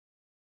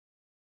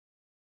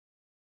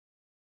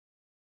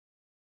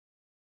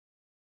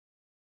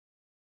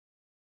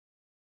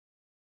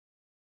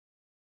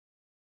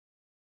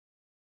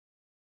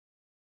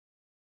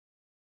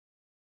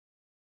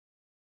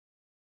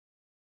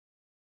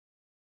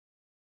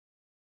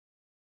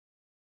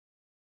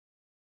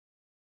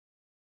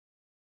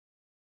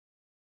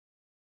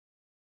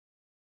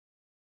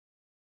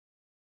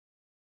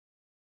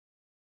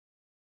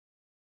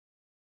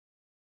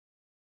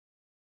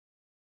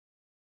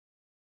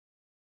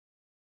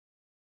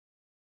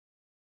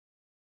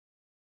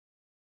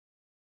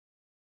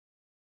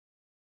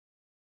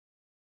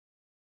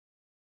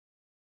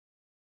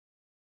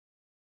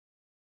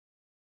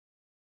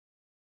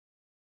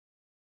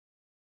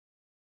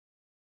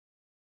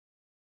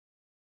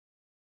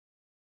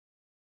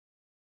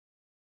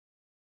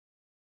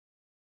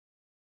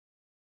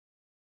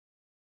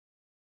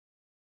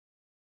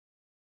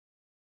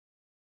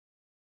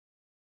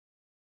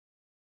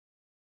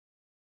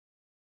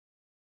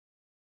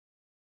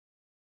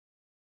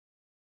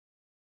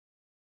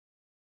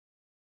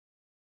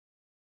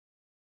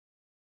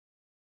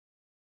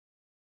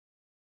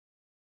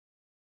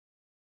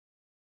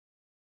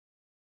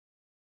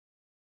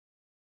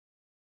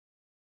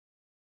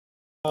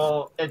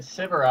Well, it's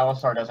Sivir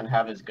Alistar doesn't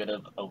have as good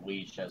of a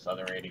leash as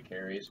other AD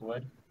carries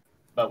would,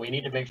 but we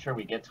need to make sure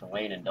we get to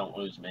lane and don't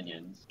lose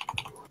minions.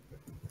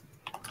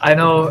 I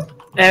know,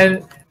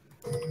 and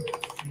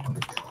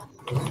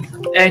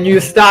you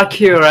start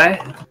kill,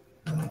 right?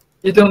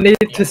 You don't need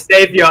to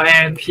save your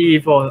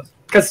MP for,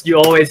 because you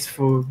always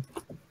full.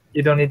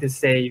 You don't need to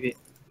save it.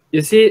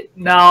 You see,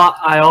 now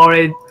I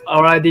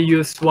already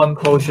used one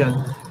potion,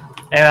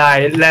 and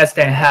I less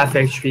than half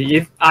HP.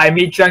 If I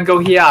meet jungle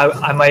here,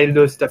 I might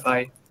lose the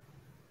fight.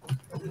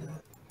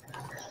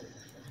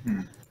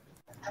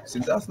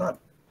 Since that's not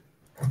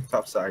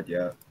top side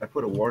yet, I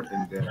put a ward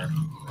in there.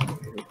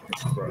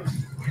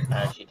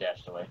 She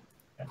dashed away.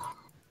 Okay.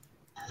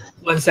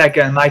 1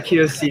 second, my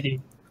kill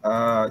CD.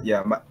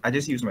 Yeah, I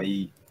just used my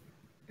E.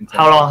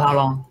 How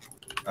long?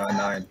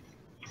 9,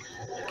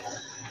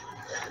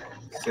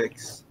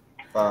 6,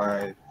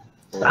 5,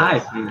 4.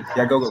 Nice.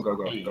 Yeah, go.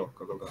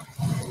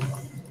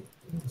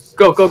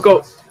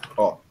 Go.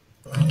 Oh.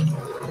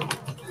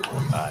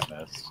 I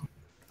missed.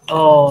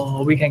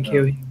 Oh, we can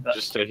kill him.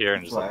 Just stay here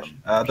and just let Flash.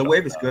 them The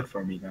wave is good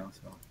for me now,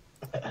 so.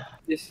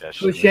 Just yeah,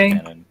 she's pushing.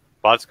 cannon.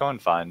 Bot's going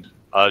fine.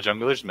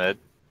 Jungler's mid.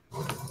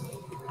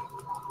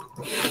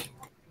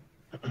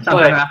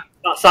 喂，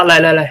殺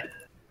嚟，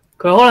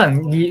佢可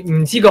能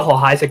唔知個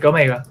河蟹食咗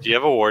未㗎。Do you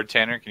have a ward,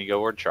 Tanner? Can you go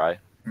ward try?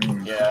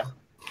 Yeah.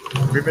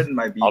 Riven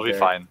might be I'll be there.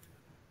 fine.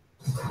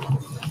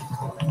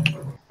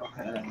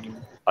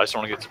 I just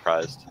don't want to get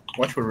surprised.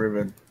 Watch for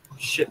Riven.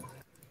 Shit.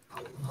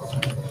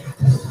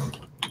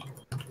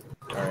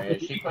 Alright,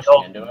 is she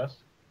pushing into us?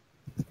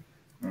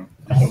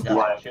 She's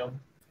got a shield.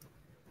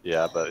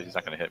 Yeah, but he's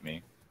not going to hit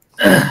me.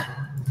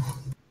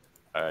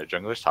 Alright,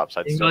 jungler's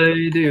topside 應 still.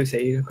 該都要死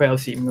嘅，佢有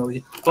閃嘅好似。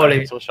不過你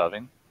Still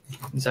shoving.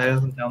 唔使啦，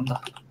唔使咁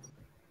打。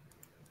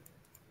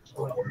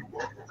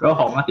嗰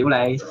行啊，屌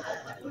你！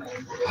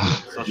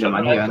 Still 又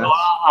揾 shoving. 樣啦。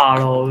下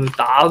路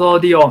打多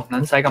啲，我唔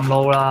撚使咁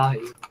撈啦。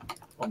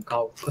戇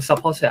鳩個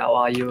support 成日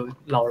話要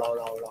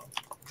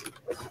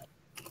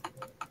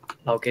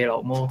留技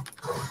留魔。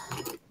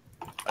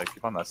I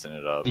keep on messing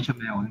it up. 呢出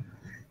咩我？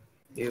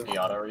 屌， The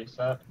auto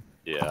reset.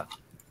 Yeah.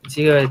 唔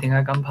知佢哋點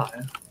解金牌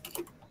咧？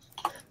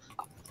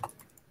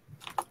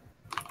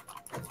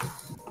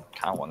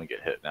 Kind of want to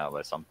get hit now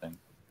by something.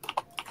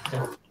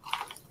 Oh,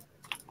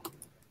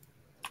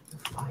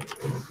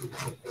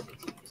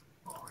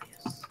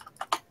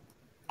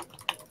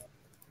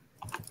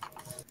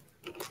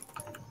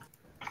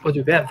 我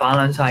仲俾人反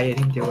撚晒嘢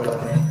添，屌佢老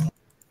味！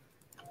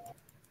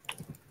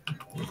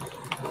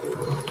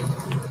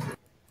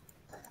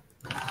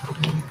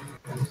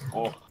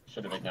 Oh,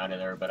 should have ignited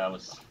there, but I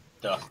was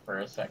stuck for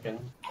a second.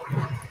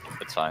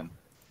 It's fine.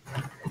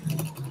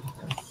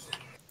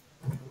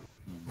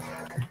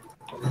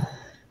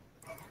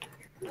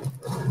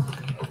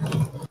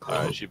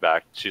 Alright, she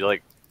backed. She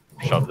like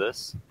shoved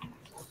this.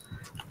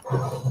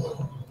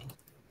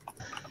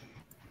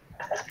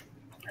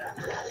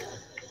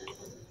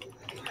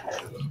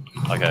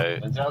 Okay.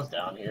 Linzal's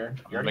down here.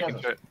 You I'm already making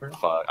have sure. a super?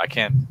 Fuck, I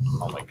can't.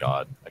 Oh my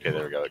god. Okay,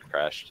 there we go. It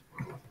crashed.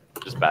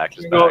 Just back.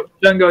 Just back.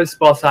 Jungle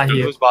spot 晒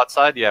here. Who's bot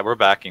side? Yeah, we're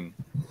backing.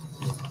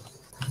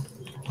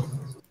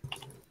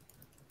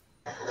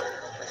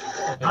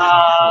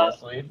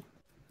 CS lead.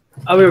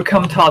 I will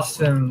come toss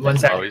soon. 1 Oh,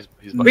 second.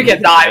 he's We can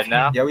he's dive. dead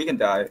now. Yeah, we can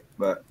die,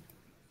 but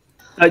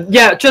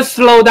Yeah, just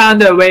slow down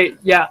the way.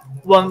 Yeah,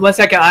 one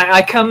second.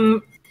 I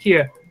come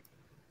here.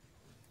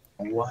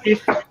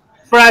 If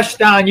flash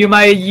down, you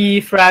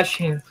might flash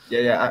him.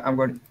 yeah, I'm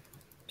going.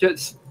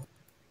 Just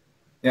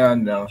Yeah,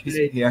 no.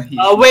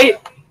 Yeah, wait.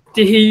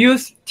 Did he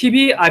use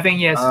TP? I think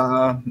yes.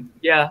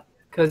 Yeah,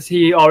 because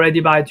he already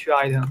buy 2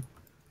 items.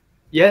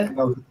 Yeah?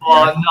 No,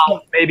 Or yeah,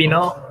 no? Maybe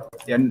no.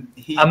 yeah,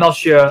 I'm not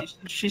sure.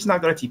 She's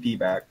not gonna TP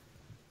back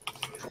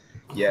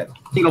yet.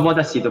 呢個波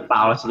真係蝕到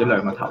爆啦，蝕咗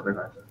2個頭俾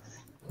佢。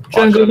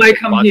 Jungle might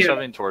come Bot's here.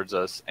 shoving towards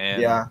us,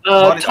 and Yeah,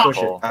 Uh, bot is top-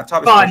 pushing. Top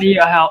is God, I pushing. need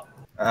your help.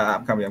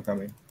 I'm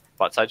coming.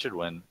 bot side should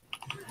win.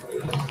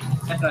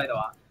 喺度喺度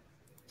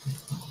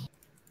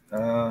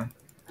啊！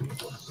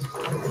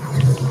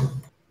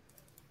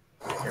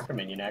 You're for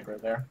minion aggro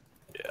there.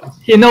 Yeah.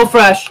 He no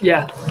flash.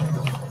 Yeah.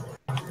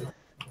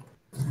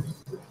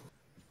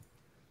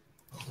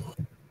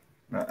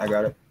 I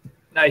got it.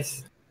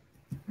 Nice.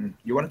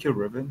 You want to kill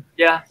Riven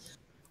Yeah.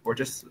 or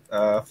just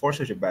force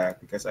it back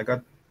because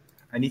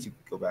I need to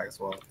go back as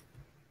well.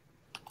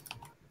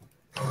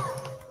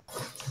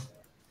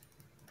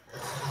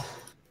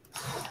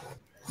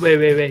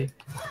 Wait.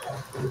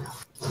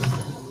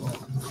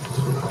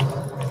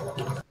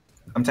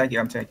 I'm tanking.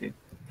 I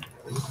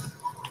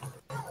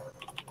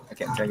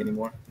can't tank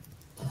anymore.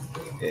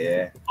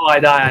 Yeah. Oh, I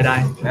die. No.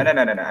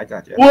 I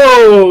got you.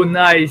 Whoa,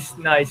 nice.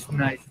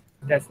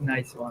 That's a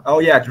nice one. Oh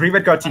yeah,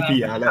 Riven got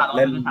TP.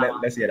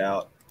 Let's get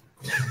out.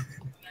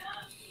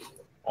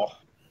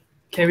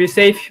 Can we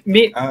save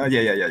mid?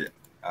 Yeah.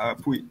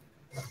 Pui.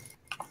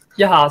 一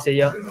下死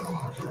咗。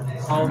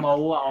我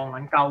冇啊，我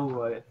撚鳩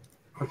佢，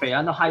佢肥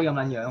撚到閪咁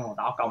撚樣，我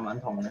打咁撚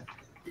痛嘅。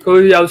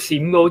佢有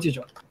閃嘅，好似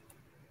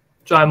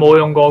仲係冇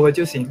用過佢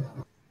招閃，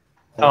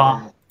係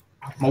嘛？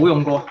冇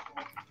用過，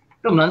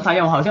都唔撚使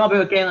用。頭先我俾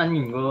佢驚撚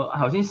完個，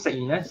頭先食完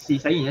一次，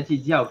死完一次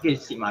之後，跟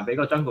住蝕埋俾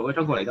個 jungle，個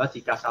jungle 嚟多一次，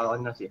格殺我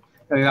嗰時，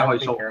佢而家 Have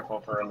去 to be 掃。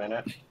 careful for a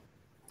minute.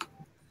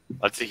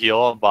 Let's heal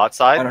on bot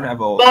I side. don't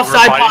have ult. Bot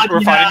side party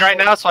We're fighting now. right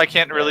now, so I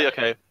can't really.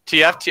 Okay.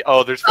 TF.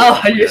 Oh, there's. four Oh,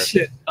 people you here.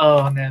 shit.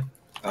 Oh man.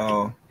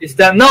 Oh. Is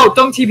that no?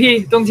 Don't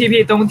TP. Don't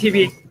TP. Don't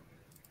TP.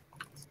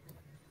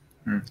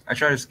 I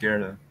tried to scare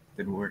them.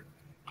 Didn't work.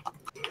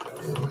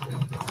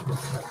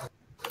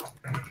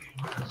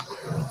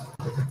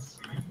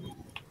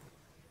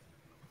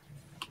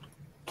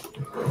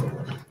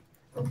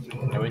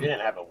 Yeah, we didn't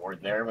have a ward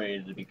there. We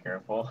needed to be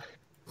careful.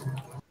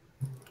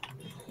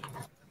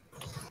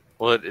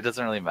 Well, it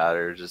doesn't really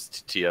matter.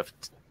 Just TF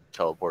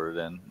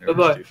teleported in. They Bye were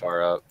just bye. too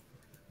far up.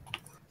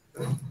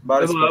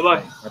 Bot is Bye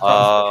bye. pushing. My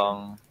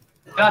top is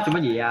而家做乜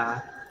嘢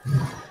啊？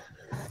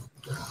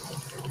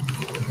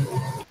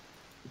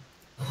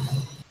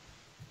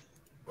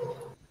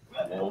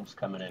 Wolves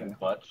coming in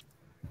clutch.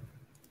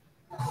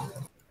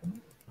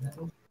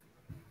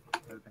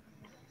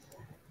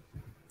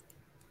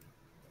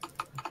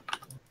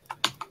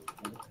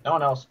 No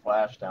one else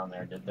flashed down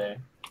there, did they?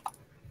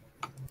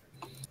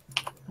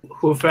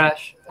 Who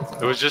flash?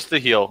 It was just the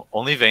heal.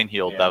 Only Vayne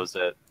healed. Yeah. That was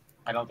it.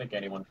 I don't think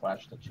anyone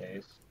flashed the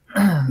chase.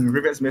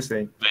 Riven's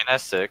missing. Vayne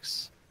has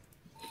 6.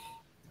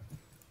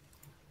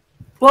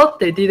 What?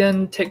 They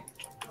didn't take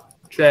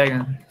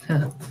dragon.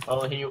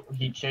 Well,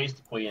 he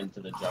chased Kui into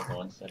the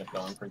jungle instead of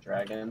going for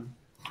dragon.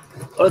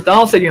 等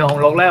我食完紅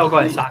綠咧，我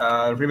過嚟殺。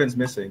 Riven's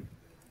missing.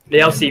 你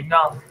有閃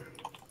㗎，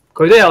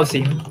佢都有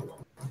閃。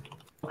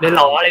你留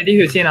下你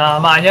啲血先啊！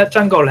萬一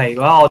真過嚟嘅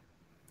話，我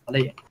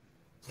哋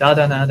贏。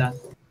等，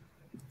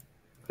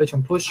佢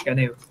仲 push 緊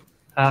你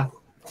喎，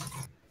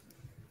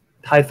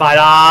太快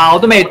啦！我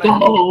都未到。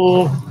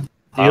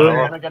屌，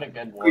 We're gonna get a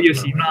good 佢 ward. 要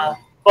閃啦，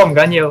不過唔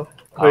緊要，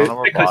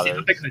佢逼佢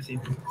閃，逼佢閃。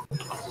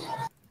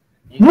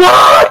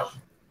 What?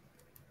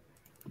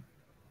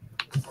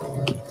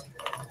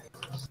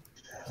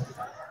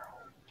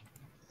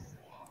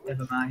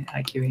 Never mind,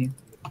 I kill him.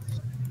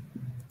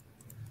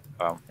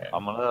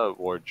 I'm gonna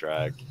ward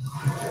drag.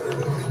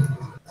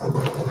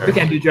 We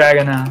can do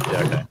dragon 啊！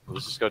 Yeah. Okay.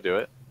 Let's just go do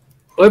it.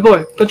 喂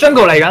boy，個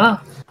jungle 嚟緊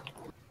啦！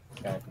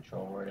 Got a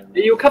control ward in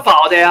你 there. 要 cover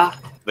我哋啊！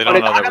 They 我 don't 哋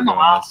know 打 that 緊 we're 龍 doing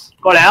啊！ this.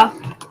 過嚟啊！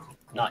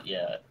 Not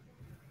yet.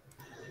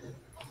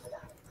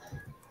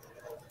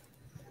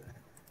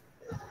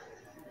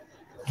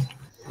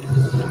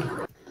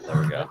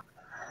 There we go.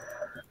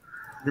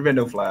 Riven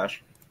no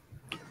flash.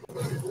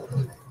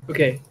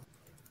 OK，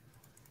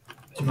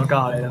 做乜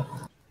加你啦？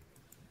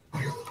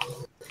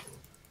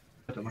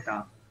做乜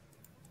㗎？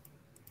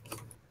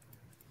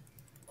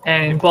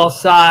 And both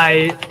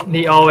side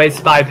need always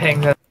buy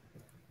ping.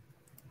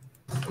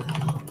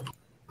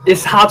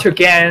 It's hard to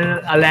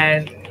gain a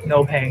land,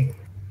 no ping.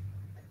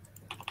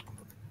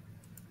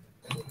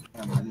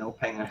 No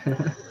ping 啊！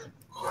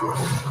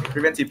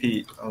 Riven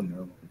TP. Oh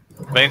no.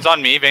 Vayne's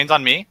on me. Vayne's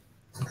on me.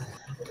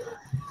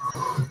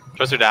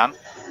 Twist her down.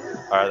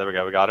 All right. There we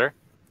go. We got her.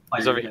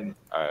 He's over here.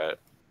 All right.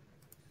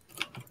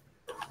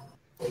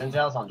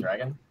 Zenziao's on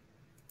dragon.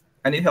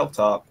 I need help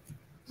top.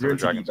 Zero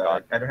Dragon TP back.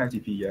 spot. I don't have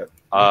TP yet.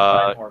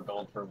 4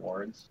 gold for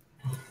wards.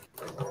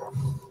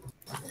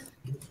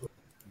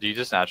 Do you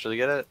just naturally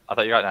get it? I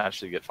thought you got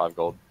naturally get 5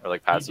 gold or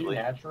like You do passively.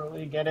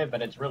 naturally get it,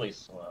 but it's really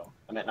slow.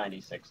 I'm at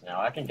 96 now.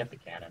 I can get the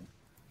cannon.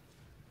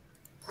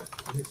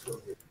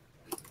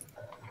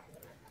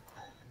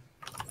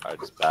 All right,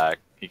 just back.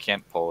 He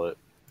can't pull it.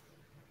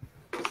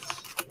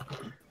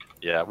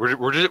 Yeah,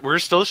 we're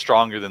still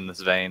stronger than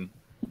this Vayne.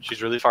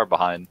 She's really far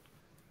behind.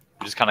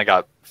 We just kind of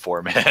got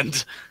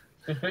 4-manned.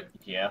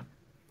 Yeah.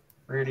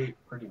 Pretty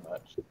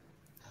much.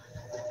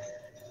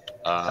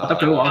 得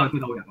佢話佢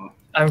到人喎。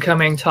 I'm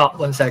coming top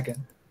 1 second.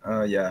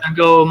 Yeah.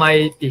 Jungle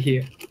might be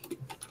here.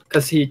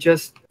 Cause he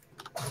just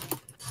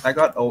I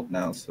got ult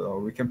now, so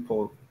we can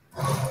pull.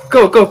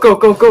 go.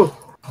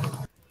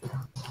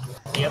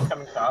 TF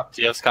coming top.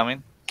 TF's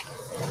coming.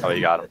 Oh,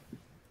 you got him.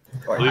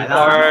 Oh, Blue yeah.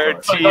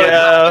 card,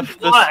 TF,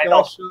 the Why?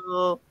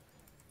 special.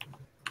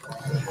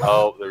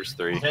 Oh, there's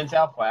 3.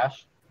 Zenziao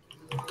flash.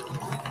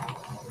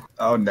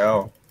 Oh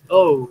no.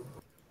 Oh，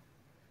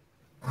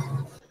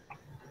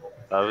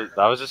 That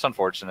was just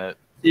unfortunate.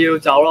 要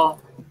走咯。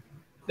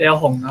你有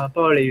紅啊，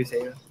不過你要死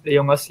啦，你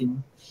用咗閃，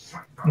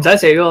唔使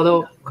死嗰個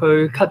都，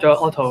佢 cut 咗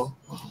auto。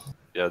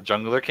 Yeah,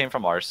 jungler came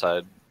from our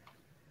side.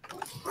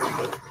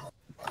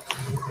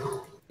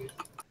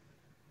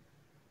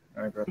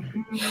 I got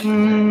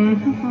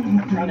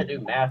I'm trying to do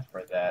math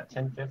for that.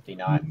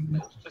 1059.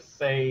 Let's just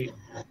say,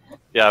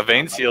 Yeah,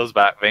 Vayne Seal's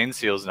back. Vayne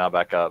Seal's now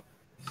back up.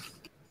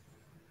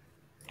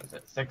 is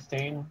it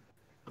 16?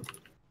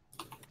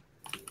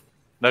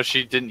 No,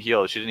 she didn't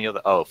heal. She didn't heal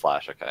the. Oh,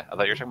 flash. Okay, I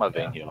thought you were talking about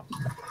Vayne heal.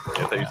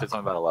 Yeah, I thought you said something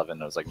about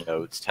 11. I was like,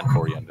 no, it's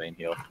 1040 on Vayne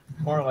heal.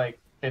 More like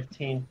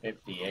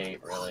 1558,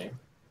 really.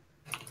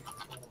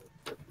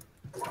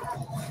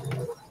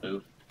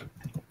 Oof.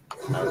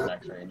 That was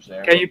max range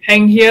there. Can you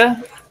ping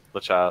here?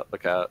 Look out!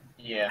 Look out!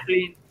 Yeah,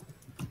 Clean.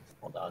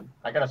 hold on.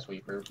 I got a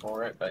sweeper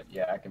for it, but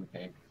yeah, I can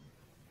pink.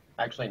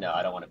 Actually, no,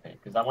 I don't want to pink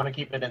because I want to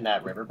keep it in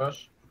that river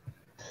bush.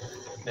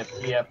 If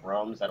PF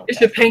roams, that'll. You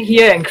should ping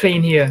here and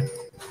clean here.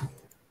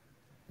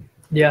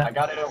 Yeah. I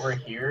got it over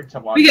here to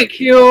watch. We can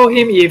kill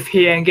him if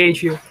he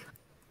engage you.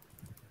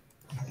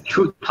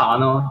出彈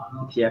咯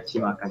，TF 起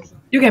碼計。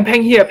You can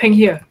ping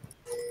here,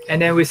 and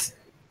then we.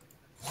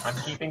 I'm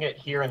keeping it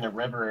here in the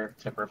river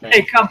to prevent.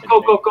 Hey, come, go,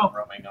 go, go. from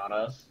roaming on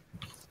us.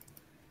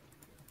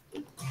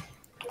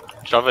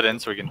 Shove it in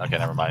so we can. Okay,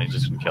 never mind. He's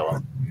just gonna kill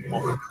him.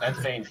 Well, that's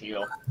Vane's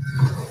heal.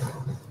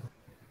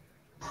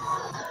 Can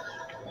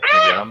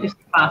you get him?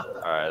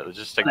 Alright, let's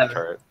just take the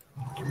turret.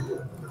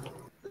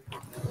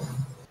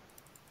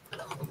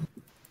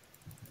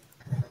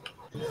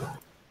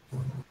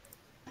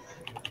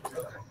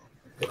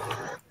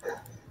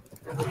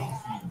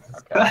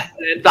 Okay.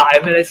 你大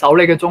咩？你守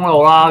你嘅中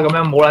路啦，咁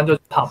樣冇撚咗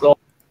塔咯。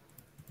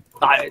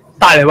大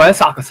嚟為咗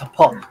殺個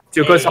support，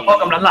 照佢 support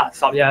咁撚垃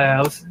圾，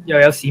又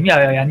有閃又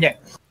有隱形，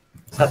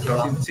失咗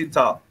啦。先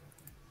top.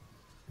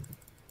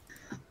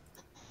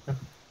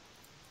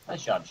 Nice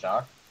shot,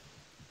 Shock.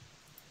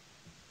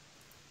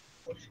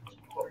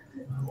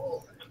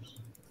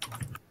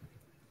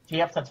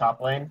 TF to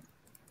top lane.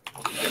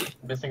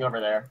 Missing over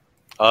there.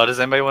 Does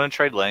anybody want to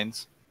trade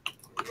lanes?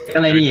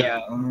 跟你啲嘢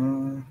啊，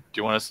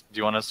 Do you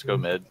want us to go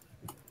mid?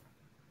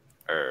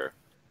 Or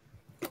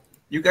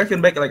You guys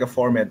can make like a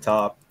 4-man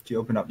top to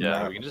open up the yeah,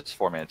 map. we can just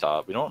 4-man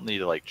top. We don't need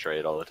to like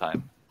trade all the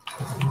time.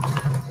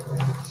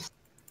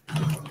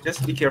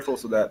 Just be careful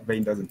so that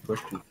Vayne doesn't push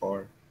too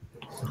far.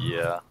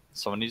 Yeah.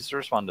 Someone needs to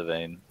respond to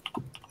Vayne.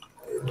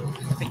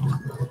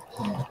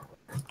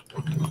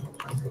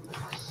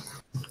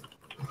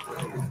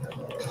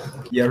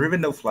 Yeah,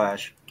 Riven no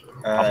flash.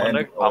 I'm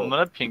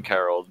gonna pink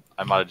Herald.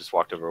 I might have just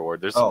walked over a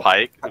ward. There's Oh.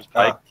 Pike. There's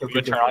Pike. Kill, You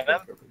kill, turn on kill,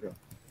 him? kill.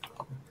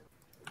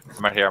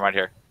 I'm right here. I'm right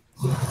here.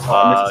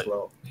 Oh, misses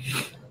well.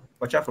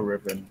 Watch out for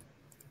Riven.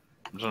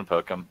 I'm just gonna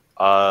poke him.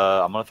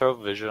 I'm gonna throw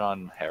vision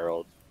on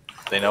Herald.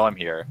 They know I'm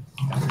here.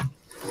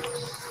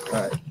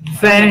 Alright.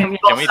 Fan,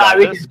 Can we dive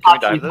this? Can we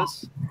dive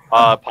this?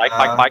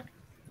 Pike.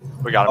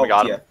 We got him. We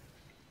got him. Yeah.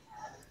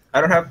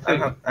 I don't have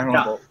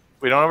bolt.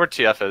 We don't know where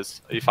TF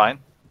is. Are you fine?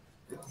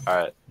 All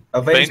right.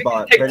 Vayne's Vayne-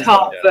 bot. Take Vayne's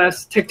top bot.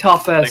 first. Take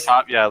top Take first.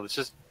 top. Yeah. Let's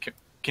just.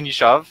 Can you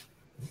shove?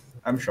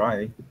 I'm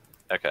trying.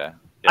 Okay.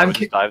 Yeah. I'm We'll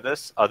just dive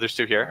this. Oh, there's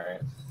two here.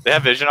 Alright. They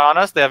have vision on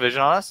us. They have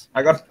vision on us.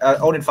 I got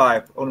Odin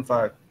 5. Odin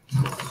 5.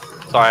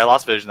 Sorry, I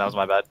lost vision. That was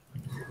my bad.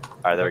 All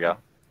right. There we go.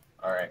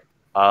 Alright.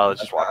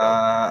 Let's just walk.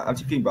 Up. I'm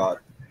TPing bot.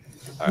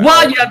 All right.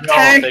 What, you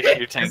tank?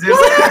 You tank. Is this-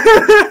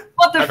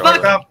 What the I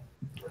fucked fuck? up.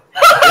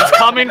 It's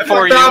coming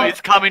for you. Stop.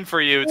 It's coming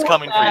for you. It's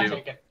coming for you.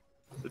 Take it.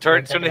 The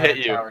turret's Take gonna another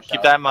hit you. tower Keep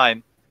shot. that in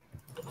mind.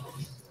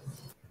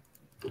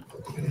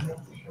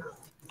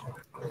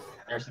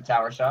 There's the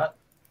tower shot.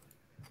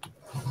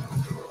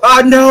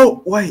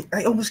 No! Wait,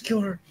 I almost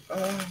killed her.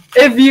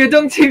 If you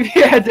don't TP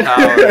at the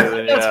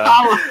Tower, that's yeah.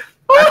 power.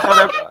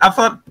 I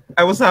thought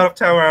I was out of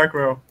tower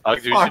aggro. We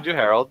should do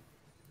Herald.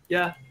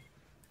 Yeah.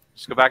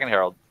 Just go back and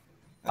Herald.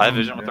 I have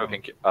vision with throw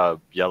pink,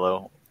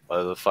 yellow.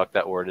 Whatever the fuck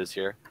that word is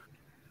here.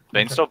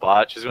 Vayne's still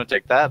bot. She's gonna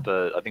take that,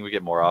 but I think we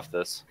get more off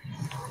this.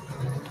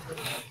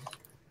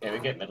 Yeah, we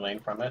get mid lane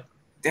from it.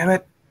 Damn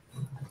it.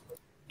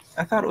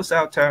 I thought it was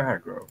out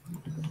tower aggro.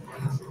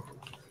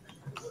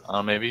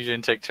 Maybe you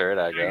didn't take turret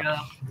aggro.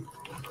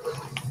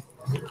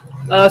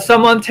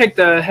 Someone take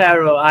the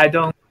hero. I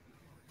don't,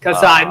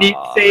 cause I need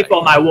save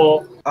for my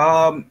wall.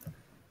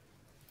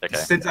 Okay.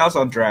 Since I was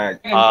on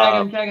drag.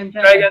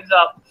 Dragons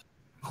up.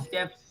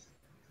 TF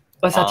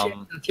What's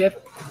that? Jeff?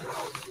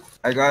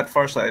 I got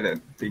farsight and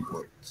big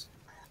words.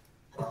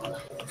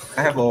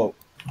 I have ult.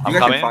 You I'm guys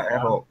coming. can fight. I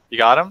have ult. You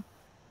got him?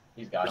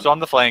 He's got Just him. on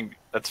the flank.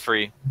 That's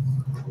free.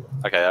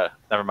 Okay,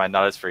 never mind.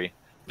 Not as free.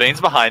 Vayne's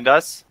behind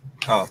us.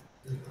 Oh.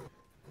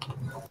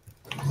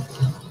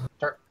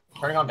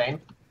 Turning on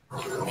Vayne.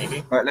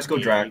 Maybe. Alright, let's go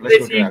drag. Let's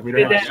go drag. We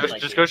don't have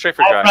Just go straight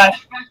for I'll drag.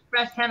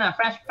 flash. Canna,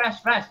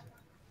 fresh.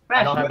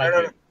 I don't have my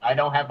No. Q. I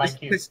don't have my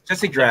Q. Just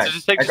take drag.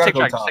 Just take I gotta go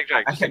drag, top. just take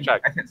drag, I just take can't.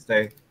 drag. I can't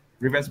stay.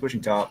 Riven's pushing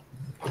top.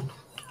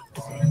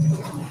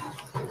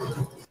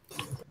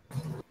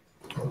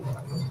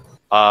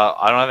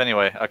 I don't have any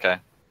way. Okay.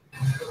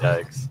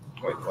 Yikes.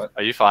 Wait, what?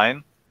 Are you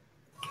fine?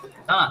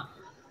 Ah,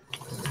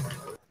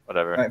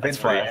 Whatever. Alright, That's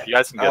Vayne's free. fine. You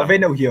guys can get him.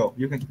 Vayne no heal.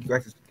 You guys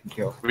can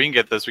kill. We can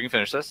get this. We can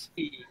finish this.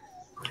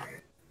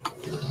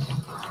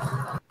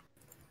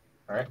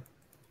 Alright.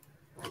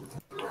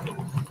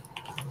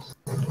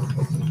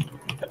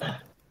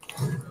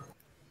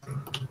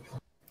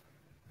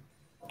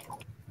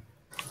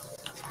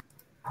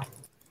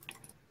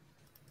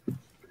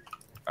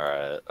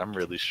 Alright. I'm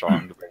really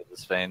strong compared to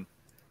this Vayne.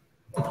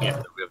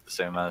 Yeah. We have the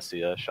same amount of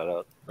CS. Shut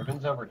up.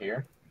 Riven's over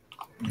here.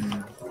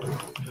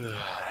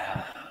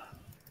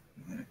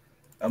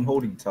 I'm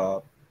holding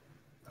top.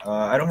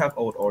 I don't have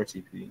ult or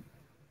TP.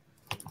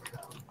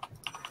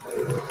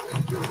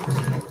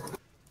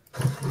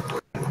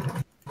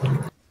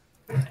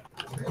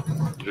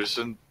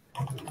 Anderson.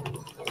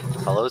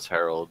 Hello's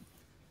Herald.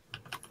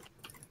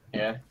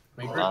 Yeah.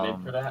 We group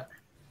mid for that.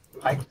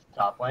 Pike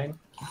top lane.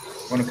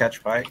 Want to catch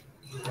fight?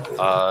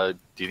 Do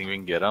you think we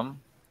can get him?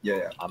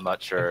 Yeah. I'm not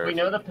If sure. we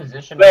know the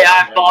position. Wait, of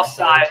I'm the both rest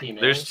of our side. team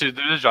There's is, two.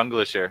 There's a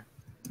junglist here.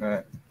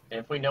 Alright.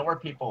 If we know where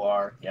people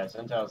are, yeah,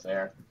 Zenzel's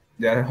there.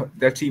 Yeah,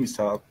 their team's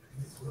top.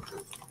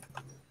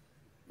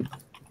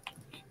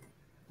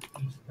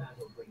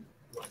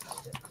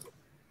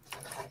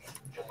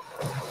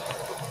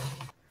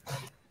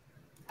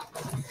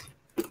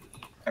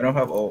 I don't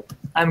have ult.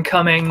 I'm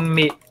coming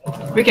mid.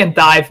 We can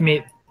dive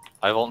mid.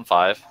 I have ult in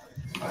 5.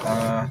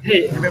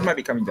 Hey. Riven might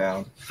be coming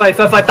down. 快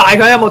快快！大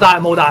佢有冇大？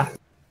冇大。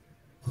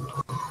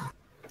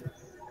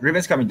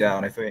 Riven's coming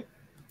down, I think.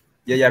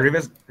 Yeah,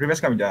 Riven's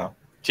coming down.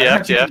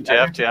 TF, TF,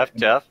 TF, TF,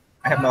 TF.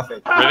 I have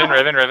nothing.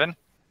 Riven.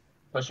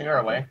 Pushing her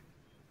away.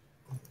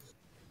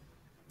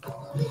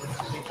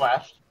 She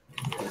flashed.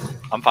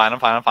 I'm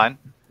fine.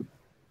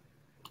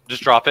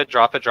 Just drop it.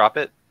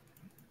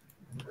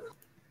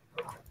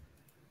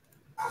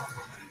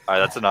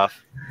 Alright, that's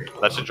enough.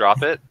 That should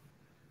drop it.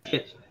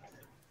 Shit.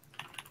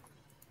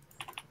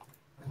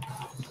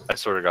 I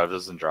swear to God, if it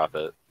doesn't drop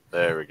it.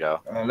 There we go.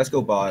 Let's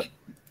go bot.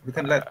 We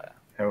can let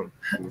Harold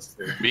do this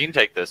thing. We can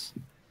take this.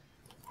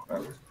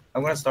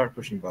 I'm gonna start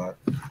pushing bot.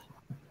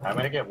 I'm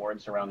gonna get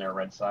wards around their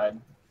red side.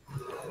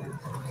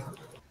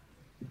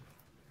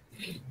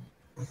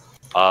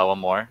 One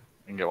more.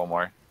 We can get one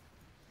more.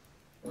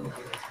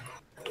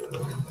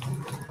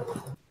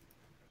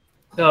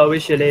 No, we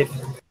should leave.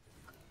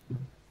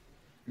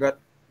 Got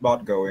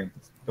bot going.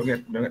 Don't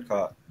get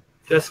caught.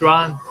 Just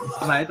run.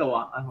 係咪喺度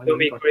啊？我 Don't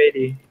be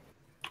greedy.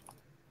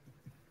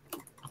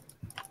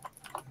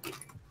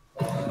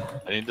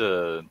 I need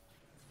to.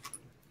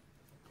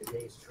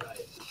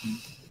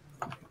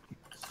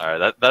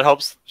 Alright, that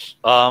helps.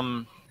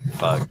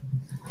 Fuck.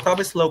 Top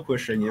is slow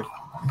pushing if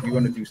you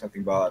want to do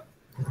something bot.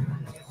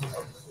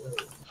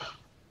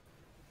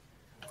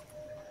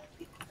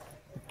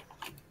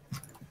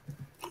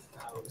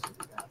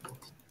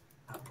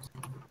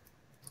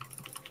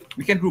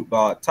 We can group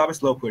bot. Top is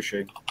slow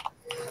pushing.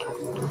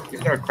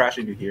 He's gonna crash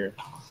into here.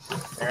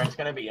 Aaron's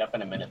gonna be up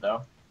in a minute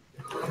though.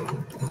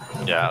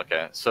 Yeah.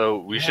 Okay. So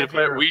we Yeah, should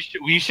play.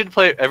 you're- We should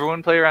play.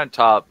 Everyone play around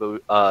top.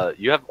 But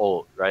you have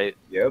ult, right?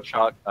 Yep,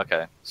 Shock.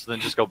 Okay. So then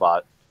just go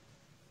bot.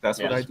 that's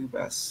what Yes. I do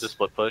best. Just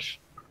split push,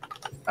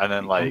 and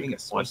then Becoming like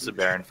a once the sausage.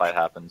 Baron fight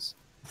happens,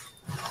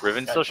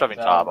 Riven's Got still shoving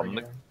Zenzel top. over I'm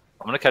here.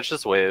 gonna catch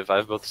this wave. I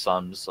have both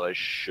sums, so I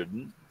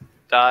shouldn't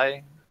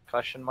die.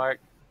 Question mark.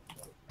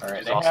 Alright,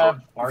 He's they also- have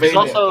He's Vayne-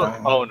 Arsenal.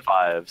 also 0 and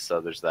 5,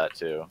 so there's that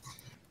too.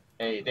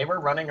 Hey, they were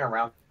running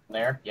around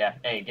there. Yeah.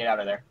 Hey, get out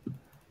of there.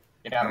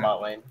 Get out of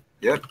bot lane.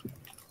 Yep.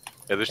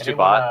 Yeah, there's two Anyone,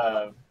 bot.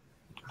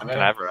 I'm Can I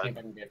gonna have see red? if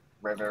I can get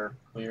river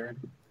cleared.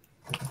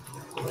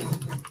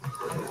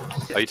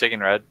 Are you taking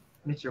red?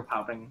 呢招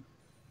炮兵。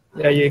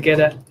 Yeah, you get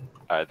it.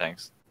 All right,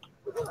 thanks.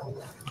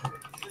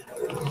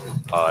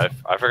 Oh,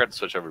 I forgot to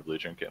switch over blue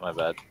trinket. My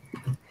bad.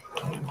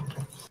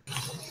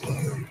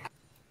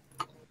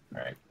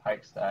 Alright,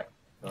 pike stack.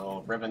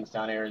 So Riven's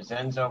down here.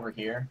 Zen's over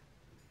here.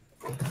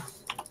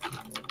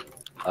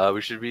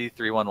 We should be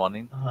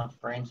 3-1-1ing.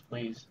 Frames,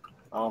 please.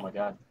 Oh my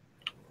god.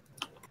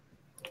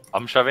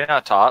 I'm shoving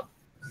out top.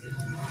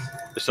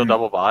 There's still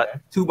double bot.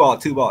 Two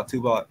bot.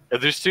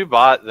 If there's two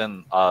bot,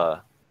 then I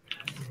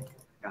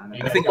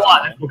think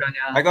What? 附近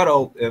呀 I got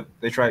ult if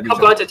they try to do 吸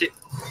過一 something. 隻接。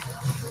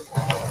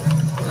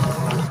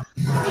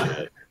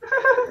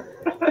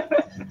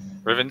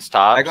 Riven's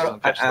top. I so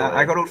got catch the I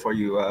wave. got ult for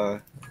you,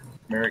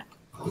 Merrick.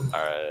 All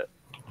right.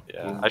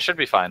 Yeah, I should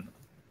be fine.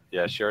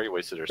 Yeah, she already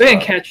wasted her We can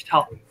stuff. catch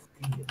top.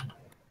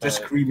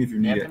 Just scream if you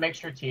You need have to it. make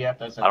sure TF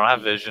doesn't. I don't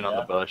have vision on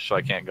the bush, so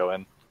I can't go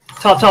in.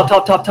 Top.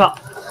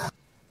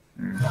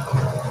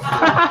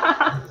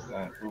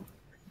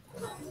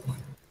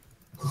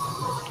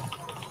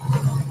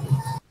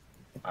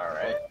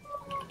 Alright.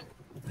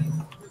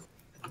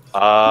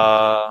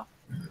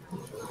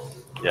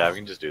 Yeah, we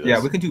can just do this.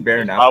 Yeah, we can do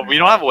Baron now. We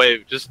don't have a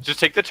wave. Just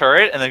take the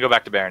turret and then go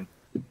back to Baron.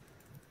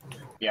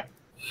 Yeah.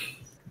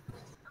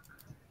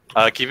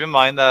 Keep in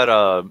mind that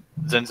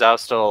Zen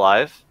Zhao's still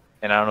alive,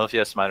 and I don't know if he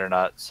has smite or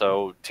not.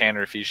 So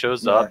Tanner, if he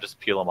shows Yeah. up, just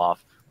peel him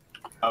off.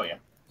 Oh yeah.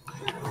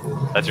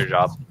 That's your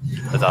job.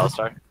 That's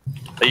Alistar.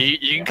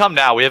 You can come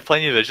now. We have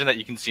plenty of vision that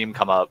you can see him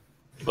come up.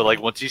 But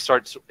like once he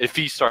starts, if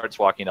he starts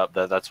walking up,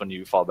 that's when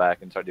you fall back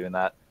and start doing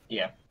that.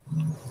 Yeah.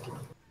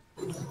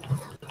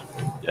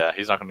 Yeah,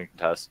 he's not going to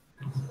contest.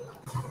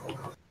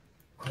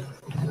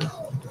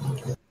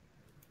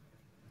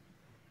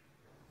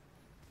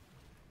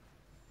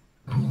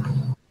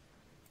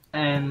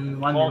 And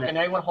 1 Well, minute. can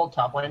anyone hold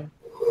top lane?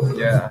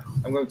 Yeah,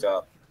 I'm going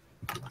top.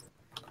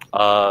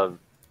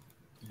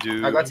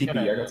 Do I got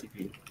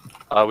TP.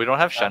 we don't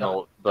have Shen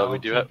ult, but we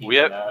do have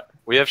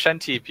we have Shen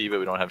TP, but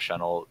we don't have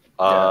Shen ult.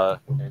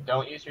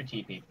 Don't use your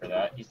TP for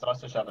that. He still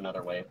has to shove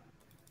another wave.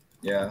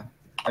 Yeah.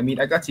 I mean,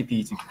 I got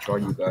TP to control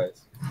you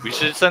guys. We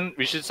should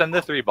send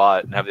the 3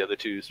 bot and have the other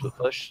 2 split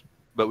push.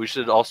 But we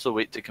should also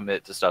wait to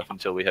commit to stuff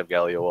until we have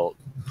Galio ult.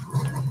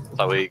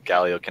 That way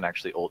Galio can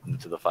actually ult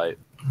into the fight.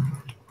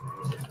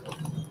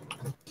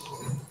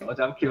 我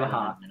就咁 Q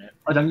下，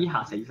我就咁依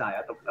下死晒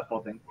啊！一波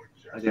兵，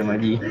我就咁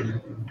依。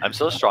 I'm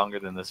so stronger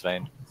than this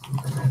Vayne.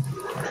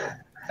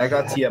 I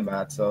got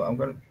Tiamat, so I'm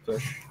gonna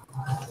push.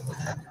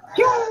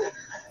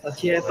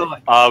 TF 都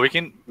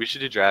係。we should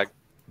do drag.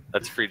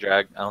 That's free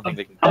drag. I don't think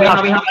they can. 後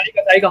面呢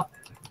個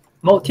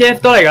冇 TF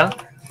都嚟緊。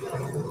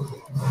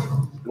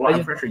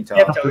I'm pressuring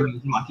TF top. 就會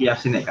話 TF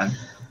先嚟緊。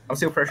 I'm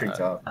still pressuring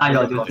top. I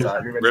know, Riven's dude.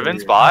 outside,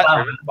 Riven's here. bot.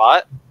 Riven's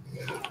bot.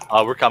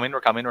 We're coming.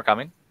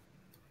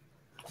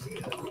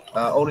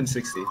 Odin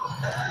 60.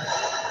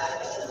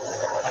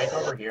 Pike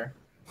over here.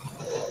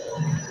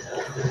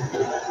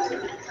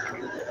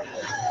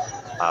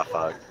 Ah,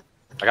 fuck.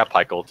 I got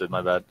Pike ulted,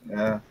 my bad.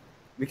 Yeah.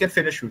 We can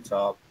finish through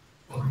top.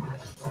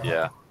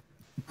 Yeah.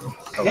 Oh,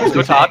 Just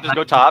go top,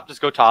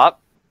 just go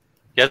top.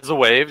 He has a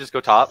wave, just go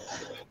top.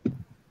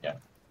 Yeah.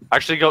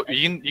 Actually go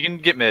you can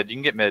get mid,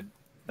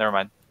 Never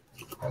mind.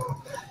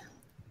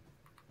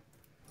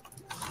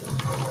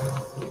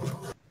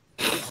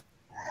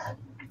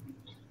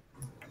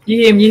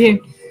 Ý him.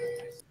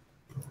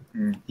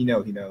 He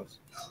knows.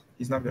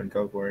 He's not gonna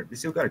go for it. We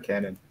still got a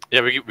cannon.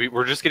 Yeah,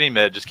 we're just getting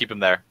mid, just keep him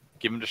there.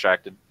 Keep him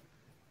distracted.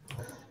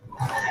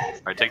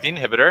 Alright, take the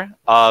inhibitor.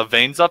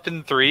 Vayne's up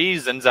in 3,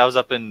 Xin Zhao's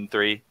up in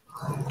 3.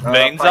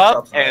 Vayne's Pike's up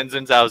outside. and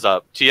Xin Zhao's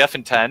up. TF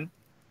in 10.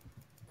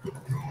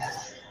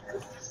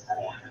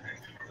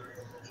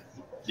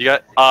 You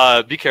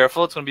got be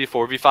careful, it's gonna be a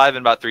 4v5 in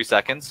about 3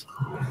 seconds.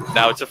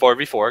 Now it's a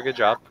 4v4, good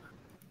job.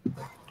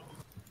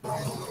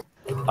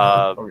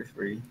 Over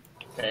 3.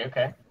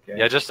 Okay.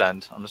 Yeah, just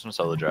end. I'm just gonna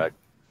solo drag.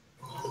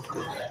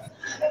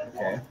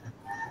 Okay.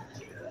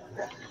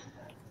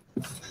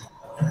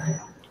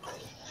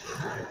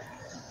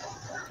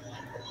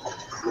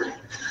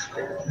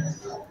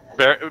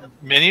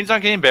 Minions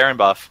aren't getting Baron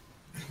buff.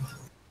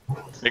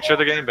 Make sure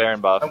they're getting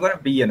Baron buff. I'm gonna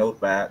be an old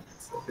bat.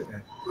 Give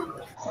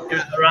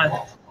it a run.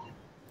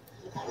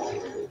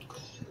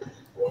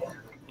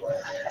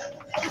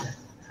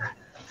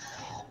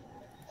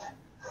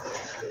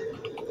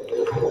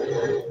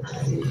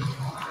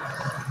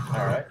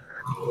 Alright.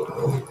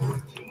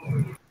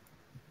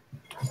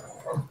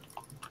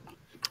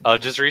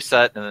 Just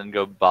reset and then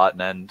go bot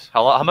and end.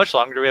 How much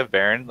longer do we have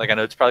Baron? Like, I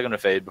know it's probably going to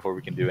fade before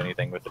we can do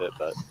anything with it,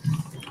 but...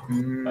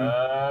 We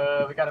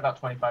got about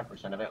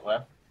 25% of it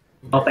left.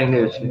 Nothing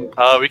new.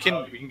 we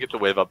can get the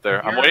wave up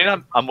there. I'm waiting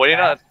on We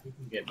can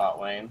get bot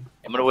lane.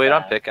 I'm gonna wait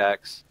on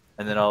pickaxe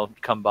and then I'll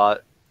come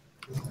bot.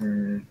 I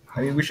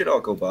mean, we should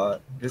all go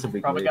bot. There's a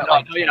big Probably wave. got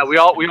like Yeah, we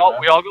all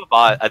go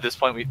bot at this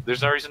point.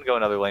 There's no reason to go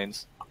in other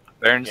lanes.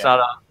 Baron's Yeah. not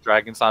up,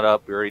 Dragon's not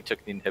up. We already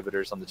took the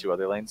inhibitors on the 2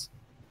 other lanes.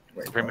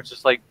 Wait, So pretty much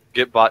just like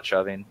get bot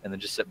shoving and then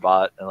just sit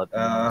bot and let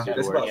them do the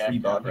there's work. about 3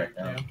 bot right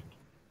now.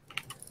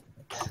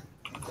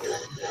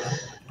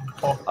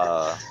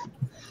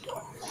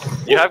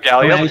 You have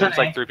Galio, Okay. but there's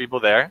like 3 people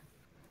there.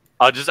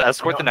 I'll just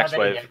escort the next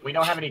wave. We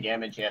don't have any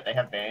damage yet. They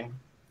have Bane.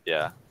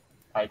 Yeah,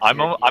 Pike I'm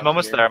here,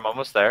 almost here. there. I'm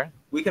almost there.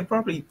 We can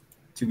probably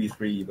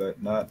 2v3,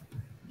 but not,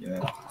 you know.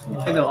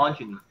 呢度安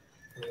全。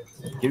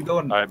 You can go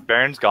on. All right,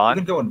 Baron's You gone.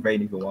 can go on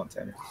Vayne if you want,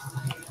 Tanner.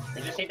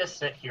 We just need to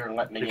sit here and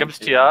let minions comes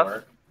do the TF.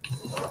 work.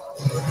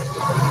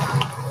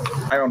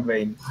 I on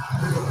Vayne.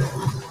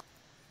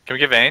 Can we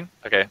get Vayne?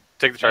 Okay,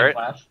 take the Bane turret.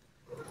 flash.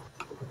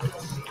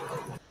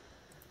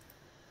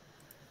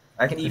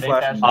 I can E They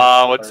flash.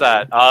 flash. What's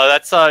that?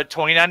 That's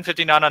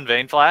 29:59 on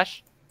Vayne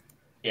flash.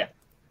 Yeah.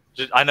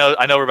 Just, I know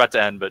we're about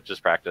to end, but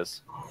just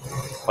practice.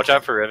 Watch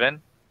out for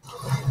Riven.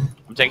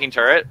 I'm taking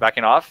turret,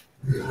 backing off.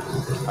 All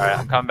right,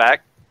 I'm coming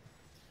back.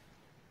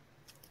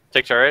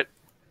 Take turret.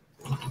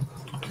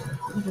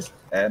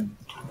 And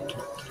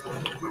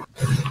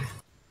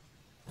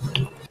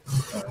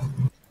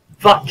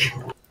Fuck.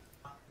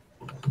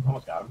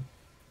 Almost got him.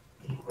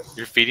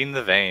 You're feeding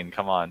the Vayne.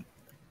 Come on.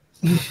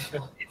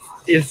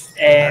 It's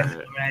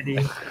end already.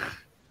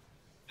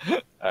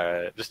 All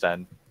right, just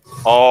end.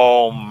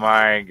 Oh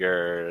my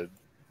god.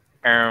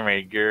 Oh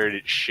my god,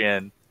 it's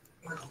Shin.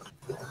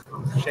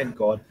 Shen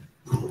God.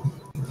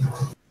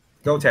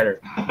 Go Tanner.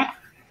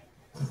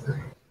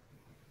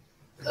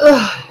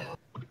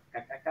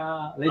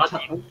 你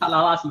拆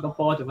啦啦似個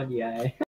波做乜嘢啊？